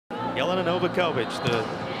Jelena Novakovic, the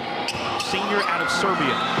senior out of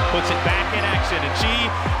Serbia, puts it back in action, and she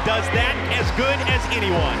does that as good as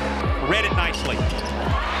anyone. Read it nicely.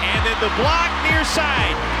 And then the block near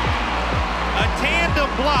side. A tandem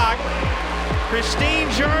block. Christine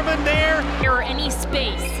German there. Or any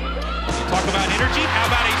space. You talk about energy. How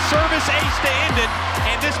about a service ace to end it?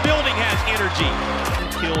 And this building has energy.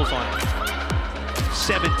 Kills on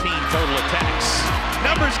 17 total attacks.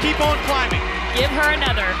 Numbers keep on climbing. Give her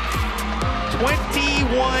another.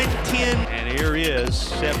 21-10. And here is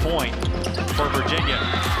set point for Virginia.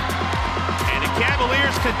 And the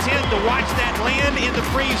Cavaliers contend to watch that land in the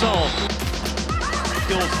free zone.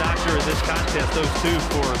 Skills doctor in this contest, those two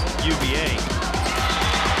for UVA.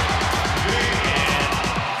 And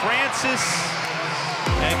Francis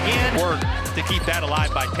again work to keep that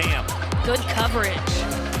alive by Tam. Good coverage.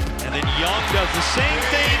 And then Young does the same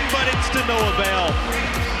thing, but it's to no avail.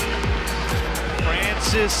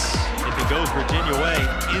 Francis, if it goes Virginia way,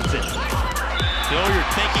 ends it. Still,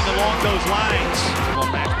 you're thinking along those lines. Well,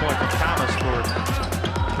 match point from Thomas for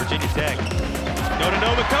Virginia Tech. Go to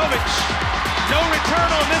Novakovic. No return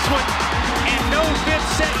on this one, and no fifth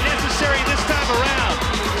set necessary this time around.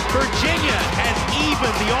 Virginia has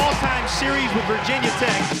evened the all-time series with Virginia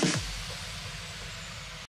Tech.